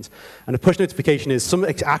applications. And a push notification is some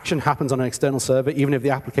action happens on an external server, even if the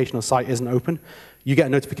application or site isn't open. You get a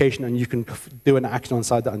notification, and you can do an action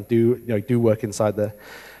inside that and do work inside there.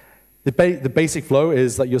 The basic flow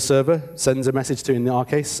is that your server sends a message to, in our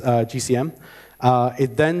case, GCM.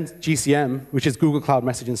 It then GCM, which is Google Cloud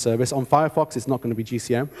Messaging Service. On Firefox, it's not going to be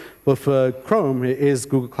GCM. But for Chrome, it is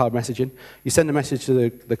Google Cloud Messaging. You send a message to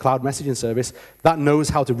the Cloud Messaging Service. That knows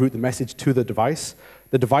how to route the message to the device.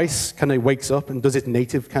 The device kind of wakes up and does its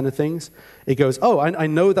native kind of things. It goes, oh, I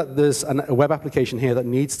know that there's a web application here that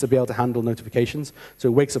needs to be able to handle notifications. So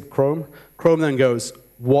it wakes up Chrome. Chrome then goes,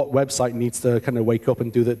 what website needs to kind of wake up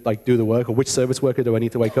and do the work, or which Service Worker do I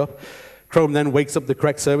need to wake up? Chrome then wakes up the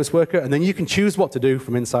correct Service Worker, and then you can choose what to do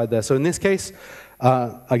from inside there. So in this case,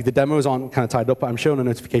 the demos aren't kind of tied up, but I'm showing a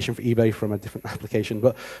notification for eBay from a different application.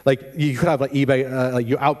 But you could have eBay,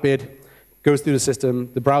 you outbid, goes through the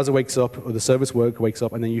system, the browser wakes up, or the Service Worker wakes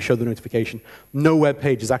up, and then you show the notification. No web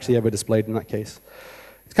page is actually ever displayed in that case.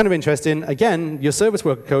 It's kind of interesting. Again, your Service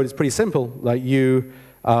Worker code is pretty simple.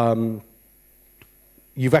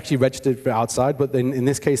 you've actually registered for outside, but then in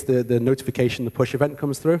this case, the notification, the push event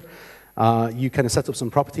comes through. You kind of set up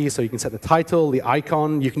some properties, so you can set the title, the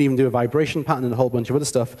icon, you can even do a vibration pattern and a whole bunch of other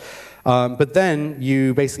stuff. But then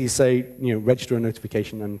you basically say, register a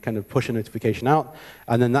notification and kind of push a notification out,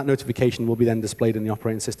 and then that notification will be then displayed in the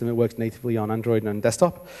operating system. It works natively on Android and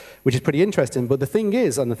desktop, which is pretty interesting. But the thing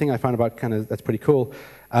is, and the thing I found about that's pretty cool,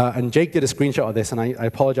 and Jake did a screenshot of this, and I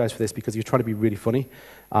apologize for this because he was trying to be really funny.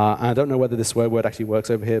 And I don't know whether this swear word actually works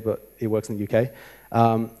over here, but it works in the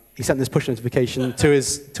UK. He sent this push notification to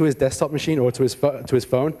his desktop machine or to his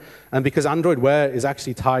phone, and because Android Wear is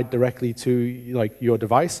actually tied directly to your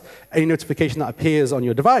device, any notification that appears on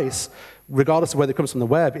your device, regardless of whether it comes from the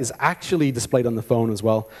web, is actually displayed on the phone as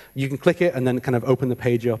well. You can click it and then kind of open the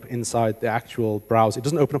page up inside the actual browser. It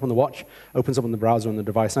doesn't open up on the watch, it opens up on the browser on the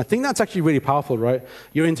device. And I think that's actually really powerful, right?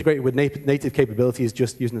 You're integrated with native capabilities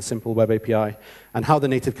just using a simple web API. And how the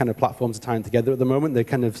native kind of platforms are tying together at the moment, they're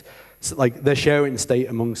kind of they're sharing state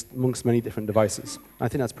amongst many different devices. I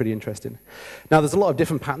think that's pretty interesting. Now, there's a lot of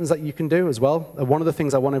different patterns that you can do as well. One of the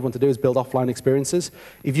things I want everyone to do is build offline experiences.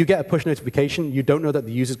 If you get a push notification, you don't know that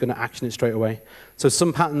the user's going to action it straight away. So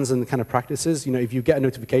some patterns and kind of practices, if you get a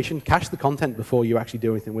notification, cache the content before you actually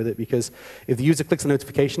do anything with it, because if the user clicks a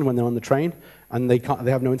notification when they're on the train and they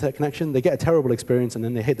have no internet connection, they get a terrible experience and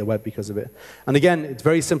then they hit the web because of it. And again, it's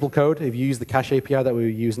very simple code. If you use the cache API that we were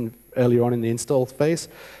using earlier on in the install phase,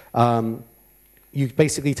 you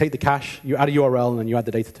basically take the cache, you add a URL, and then you add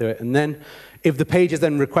the data to it. And then if the page is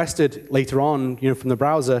then requested later on from the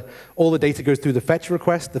browser, all the data goes through the fetch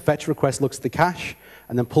request. The fetch request looks at the cache,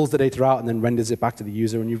 and then pulls the data out, and then renders it back to the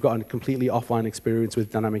user. And you've got a completely offline experience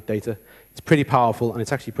with dynamic data. It's pretty powerful, and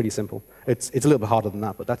it's actually pretty simple. It's a little bit harder than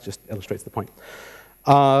that, but that just illustrates the point.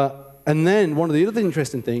 And then one of the other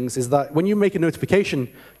interesting things is that when you make a notification,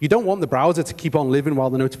 you don't want the browser to keep on living while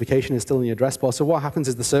the notification is still in the address bar. So what happens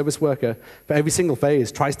is the service worker, for every single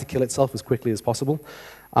phase, tries to kill itself as quickly as possible.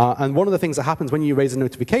 And one of the things that happens when you raise a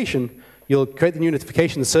notification, you'll create the new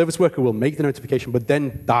notification, the service worker will make the notification, but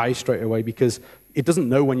then die straight away because it doesn't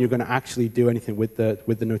know when you're going to actually do anything with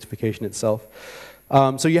the notification itself.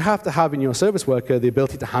 So you have to have in your service worker the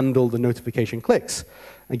ability to handle the notification clicks.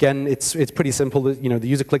 Again, it's pretty simple. The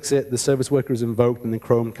user clicks it, the service worker is invoked, and then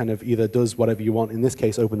Chrome kind of either does whatever you want. In this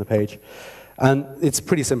case, open the page. And it's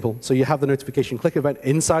pretty simple. So you have the notification click event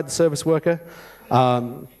inside the service worker.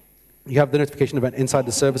 You have the notification event inside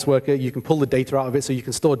the service worker. You can pull the data out of it, so you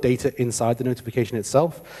can store data inside the notification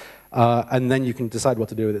itself. And then you can decide what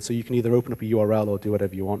to do with it. So you can either open up a URL or do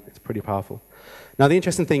whatever you want. It's pretty powerful. Now, the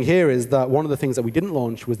interesting thing here is that one of the things that we didn't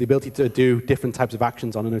launch was the ability to do different types of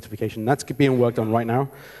actions on a notification. That's being worked on right now.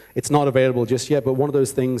 It's not available just yet, but one of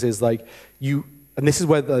those things is and this is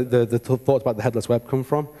where the thought about the headless web come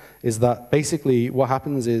from, is that basically what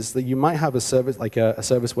happens is that you might have a service, like a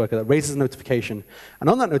service worker that raises a notification, and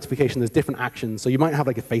on that notification there's different actions. So you might have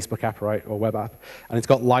like a Facebook app, right, or web app, and it's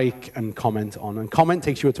got like and comment on. And comment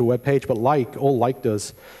takes you to a web page, but all like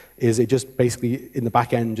does is it just basically in the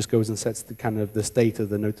back end just goes and sets the kind of the state of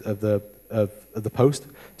the post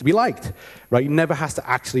to be liked, right? You never has to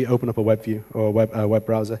actually open up a web view or a web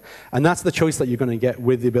browser. And that's the choice that you're going to get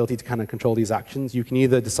with the ability to kind of control these actions. You can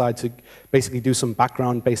either decide to basically do some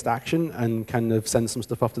background-based action and kind of send some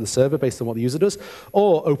stuff off to the server based on what the user does,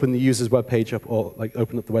 or open the user's web page up, or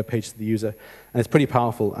open up the web page to the user. And it's pretty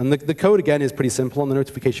powerful. And the code, again, is pretty simple on the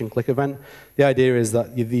notification click event. The idea is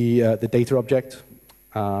that the data object,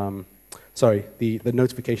 the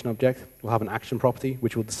notification object will have an action property,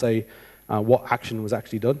 which will say what action was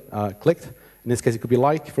actually done, clicked. In this case, it could be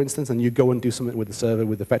like, for instance, and you go and do something with the server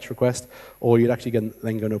with the fetch request, or you'd actually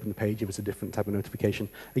then go and open the page if it's a different type of notification.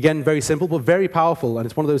 Again, very simple, but very powerful, and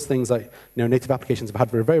it's one of those things that native applications have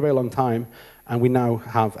had for a very, very long time, and we now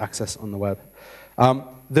have access on the web.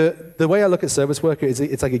 The way I look at Service Worker is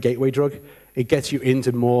it's like a gateway drug. It gets you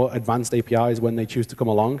into more advanced APIs when they choose to come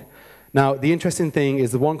along. Now, the interesting thing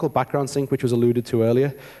is the one called background sync, which was alluded to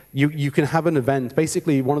earlier. You can have an event.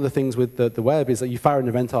 Basically, one of the things with the web is that you fire an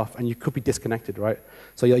event off, and you could be disconnected, right?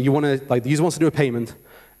 So you want to, the user wants to do a payment.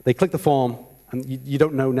 They click the form, and you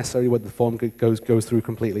don't know necessarily whether the form goes through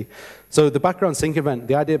completely. So the background sync event,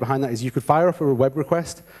 the idea behind that is you could fire off a web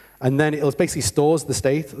request, and then it basically stores the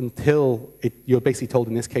state until you're basically told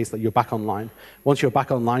in this case that you're back online. Once you're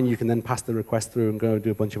back online, you can then pass the request through and go and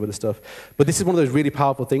do a bunch of other stuff. But this is one of those really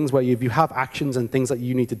powerful things where if you have actions and things that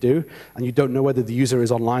you need to do, and you don't know whether the user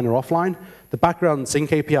is online or offline, the background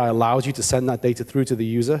sync API allows you to send that data through to the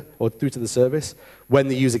user or through to the service when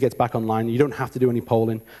the user gets back online. You don't have to do any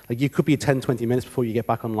polling. Like, you could be 10, 20 minutes before you get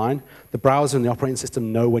back online. The browser and the operating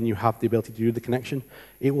system know when you have the ability to do the connection.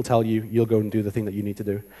 It will tell you, you'll go and do the thing that you need to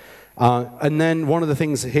do. And then one of the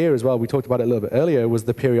things here as well, we talked about it a little bit earlier, was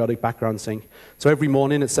the periodic background sync. So every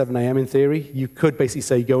morning at 7 a.m. in theory, you could basically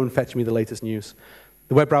say, go and fetch me the latest news.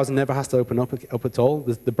 The web browser never has to open up at all.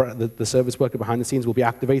 The service worker behind the scenes will be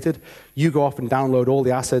activated. You go off and download all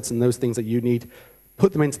the assets and those things that you need,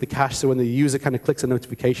 put them into the cache, so when the user kind of clicks a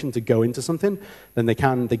notification to go into something, then they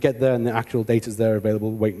get there and the actual data's there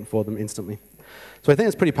available waiting for them instantly. So I think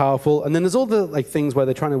it's pretty powerful. And then there's all the things where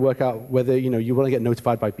they're trying to work out whether you want to get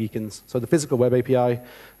notified by beacons. So the physical web API,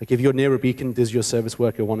 like if you're near a beacon, does your service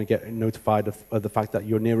worker want to get notified of the fact that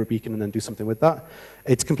you're near a beacon and then do something with that?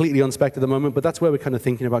 It's completely unspec'd at the moment, but that's where we're kind of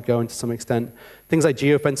thinking about going to some extent. Things like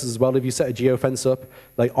geofences as well. If you set a geofence up,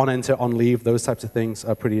 like on enter, on leave, those types of things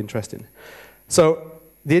are pretty interesting. So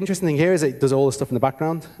the interesting thing here is it does all the stuff in the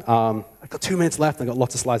background. I've got 2 minutes left, and I've got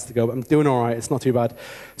lots of slides to go, but I'm doing all right, it's not too bad.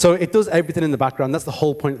 So it does everything in the background. That's the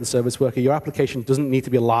whole point of the service worker. Your application doesn't need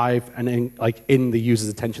to be live and in the user's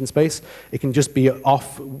attention space. It can just be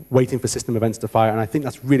off, waiting for system events to fire, and I think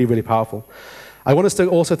that's really, really powerful. I want us to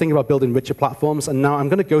also think about building richer platforms, and now I'm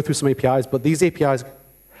going to go through some APIs, but these APIs,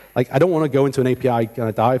 I don't want to go into an API kind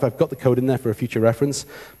of dive. I've got the code in there for a future reference.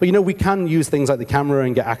 But we can use things like the camera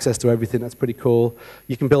and get access to everything. That's pretty cool.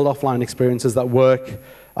 You can build offline experiences that work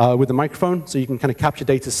with the microphone, so you can kind of capture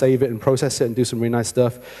data, save it, and process it, and do some really nice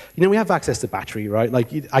stuff. We have access to battery, right?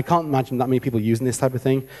 I can't imagine that many people using this type of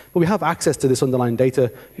thing, but we have access to this underlying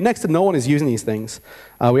data. Next to no one is using these things.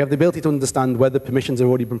 We have the ability to understand whether permissions have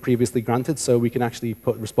already been previously granted, so we can actually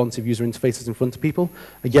put responsive user interfaces in front of people.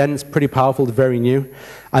 Again, it's pretty powerful, very new.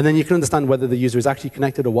 And then you can understand whether the user is actually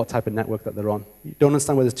connected or what type of network that they're on. You don't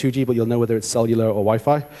understand whether it's 2G, but you'll know whether it's cellular or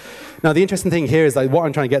Wi-Fi. Now, the interesting thing here is what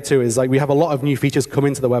I'm trying to get to is we have a lot of new features come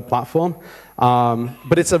into the web platform,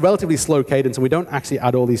 but it's a relatively slow cadence, and we don't actually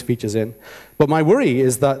add all these features in. But my worry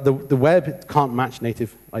is that the web can't match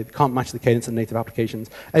native, can't match the cadence of native applications.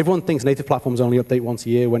 Everyone thinks native platforms only update once a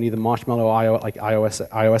year when either Marshmallow or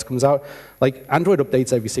iOS comes out. Android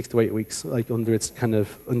updates every 6 to 8 weeks, under its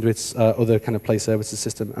other kind of Play Services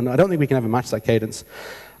system, and I don't think we can ever match that cadence.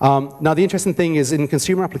 Now, the interesting thing is in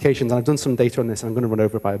consumer applications, and I've done some data on this, and I'm going to run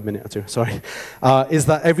over it by a minute or two, sorry, is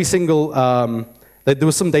that every single, there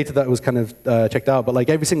was some data that was kind of checked out, but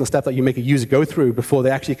every single step that you make a user go through before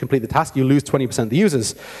they actually complete the task, you lose 20% of the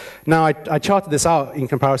users. Now, I charted this out in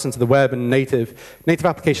comparison to the web and native. Native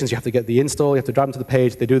applications, you have to get the install, you have to drive them to the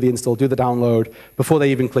page, they do the install, do the download, before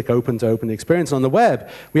they even click open to open the experience. And on the web,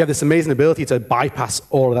 we have this amazing ability to bypass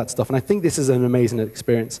all of that stuff, and I think this is an amazing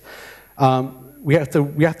experience. We have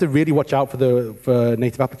to really watch out for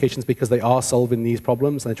native applications because they are solving these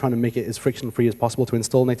problems. They're trying to make it as friction-free as possible to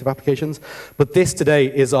install native applications. But this today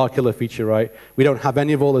is our killer feature, right? We don't have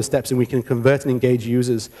any of all those steps, and we can convert and engage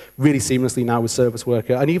users really seamlessly now with Service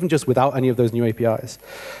Worker, and even just without any of those new APIs.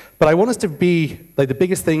 But I want us to be the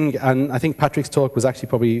biggest thing, and I think Patrick's talk was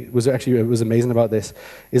was amazing about this,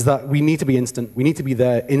 is that we need to be instant. We need to be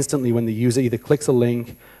there instantly when the user either clicks a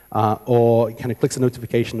link or kind of clicks a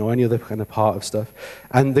notification or any other kind of part of stuff.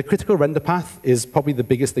 And the critical render path is probably the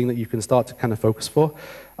biggest thing that you can start to kind of focus for.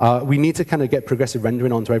 We need to kind of get progressive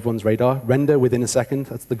rendering onto everyone's radar. Render within a second,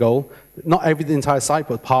 that's the goal. Not the entire site,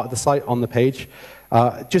 but part of the site on the page.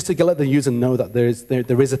 Just to let the user know that there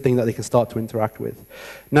is a thing that they can start to interact with.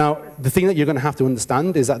 Now, the thing that you're going to have to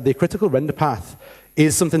understand is that the critical render path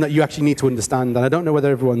is something that you actually need to understand, and I don't know whether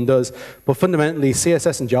everyone does, but fundamentally,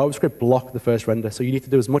 CSS and JavaScript block the first render, so you need to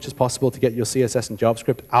do as much as possible to get your CSS and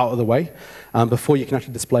JavaScript out of the way before you can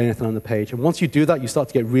actually display anything on the page. And once you do that, you start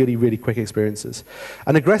to get really, really quick experiences.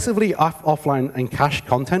 And aggressively offline and cache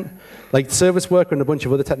content, like Service Worker and a bunch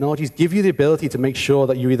of other technologies, give you the ability to make sure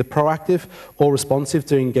that you're either proactive or responsive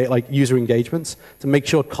to user engagements, to make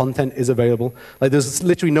sure content is available. There's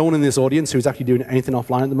literally no one in this audience who's actually doing anything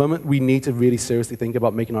offline at the moment. We need to really seriously think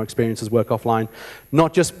about making our experiences work offline,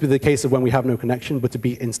 not just for the case of when we have no connection, but to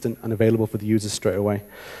be instant and available for the users straight away.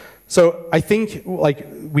 So I think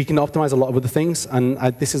we can optimize a lot of other things, and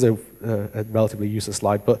this is a relatively useless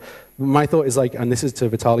slide, but my thought is and this is to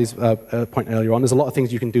Vitali's point earlier on, there's a lot of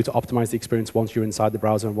things you can do to optimize the experience once you're inside the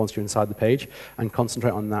browser and once you're inside the page, and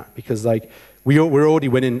concentrate on that, because we're already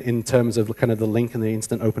winning in terms of kind of the link and the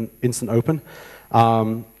instant open.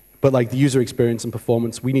 But the user experience and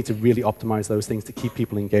performance, we need to really optimize those things to keep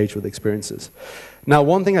people engaged with experiences. Now,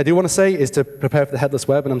 one thing I do want to say is to prepare for the headless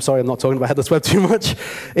web, and I'm sorry I'm not talking about headless web too much,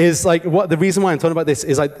 is like the reason why I'm talking about this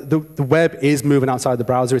is like the web is moving outside the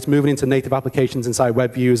browser. It's moving into native applications inside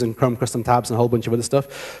web views and Chrome custom tabs and a whole bunch of other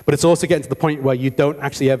stuff. But it's also getting to the point where you don't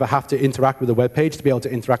actually ever have to interact with the web page to be able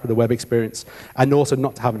to interact with the web experience, and also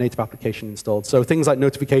not to have a native application installed. So things like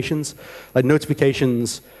notifications,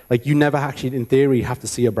 like you never actually, in theory, have to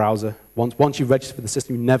see a browser. Once you register for the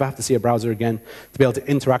system, you never have to see a browser again to be able to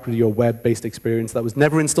interact with your web-based experience that was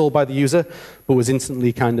never installed by the user, but was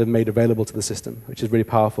instantly kind of made available to the system, which is really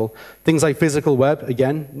powerful. Things like physical web,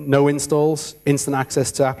 again, no installs, instant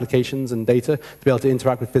access to applications and data to be able to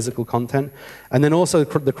interact with physical content. And then also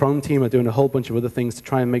the Chrome team are doing a whole bunch of other things to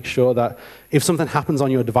try and make sure that if something happens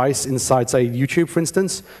on your device inside, say, YouTube, for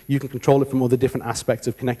instance, you can control it from other different aspects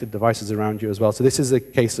of connected devices around you as well. So this is a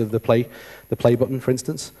case of the play button, for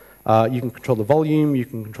instance. You can control the volume, you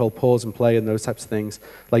can control pause and play and those types of things.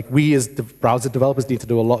 Like we as browser developers need to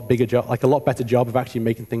do a lot bigger job, like a lot better job of actually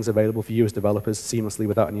making things available for you as developers seamlessly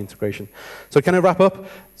without any integration. So can I wrap up?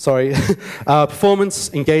 Sorry.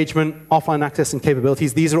 Performance, engagement, offline access, and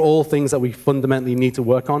capabilities. These are all things that we fundamentally need to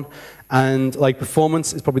work on. And like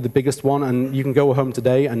performance is probably the biggest one, and you can go home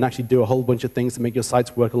today and actually do a whole bunch of things to make your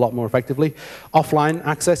sites work a lot more effectively. Offline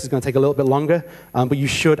access is going to take a little bit longer, but you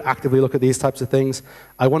should actively look at these types of things.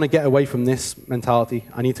 I want to get away from this mentality.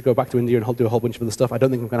 I need to go back to India and do a whole bunch of other stuff. I don't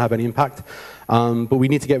think I'm going to have any impact, but we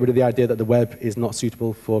need to get rid of the idea that the web is not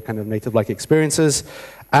suitable for kind of native-like experiences.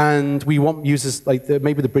 And we want users, like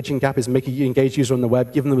maybe the bridging gap is make an engaged user on the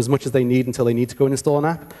web, give them as much as they need until they need to go and install an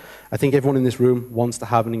app. I think everyone in this room wants to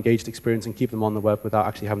have an engaged experience and keep them on the web without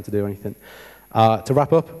actually having to do anything. To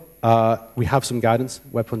wrap up, we have some guidance.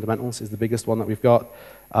 Web Fundamentals is the biggest one that we've got.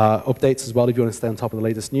 Updates as well if you want to stay on top of the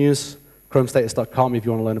latest news. ChromeStatus.com if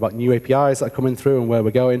you want to learn about new APIs that are coming through and where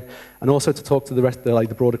we're going. And also to talk to the rest of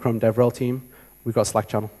the broader Chrome DevRel team. We've got a Slack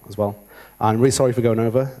channel as well. I'm really sorry for going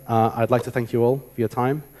over. I'd like to thank you all for your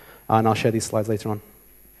time, and I'll share these slides later on.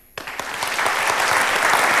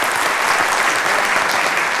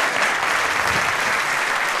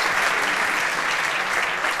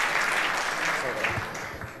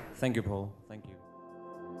 Thank you, Paul.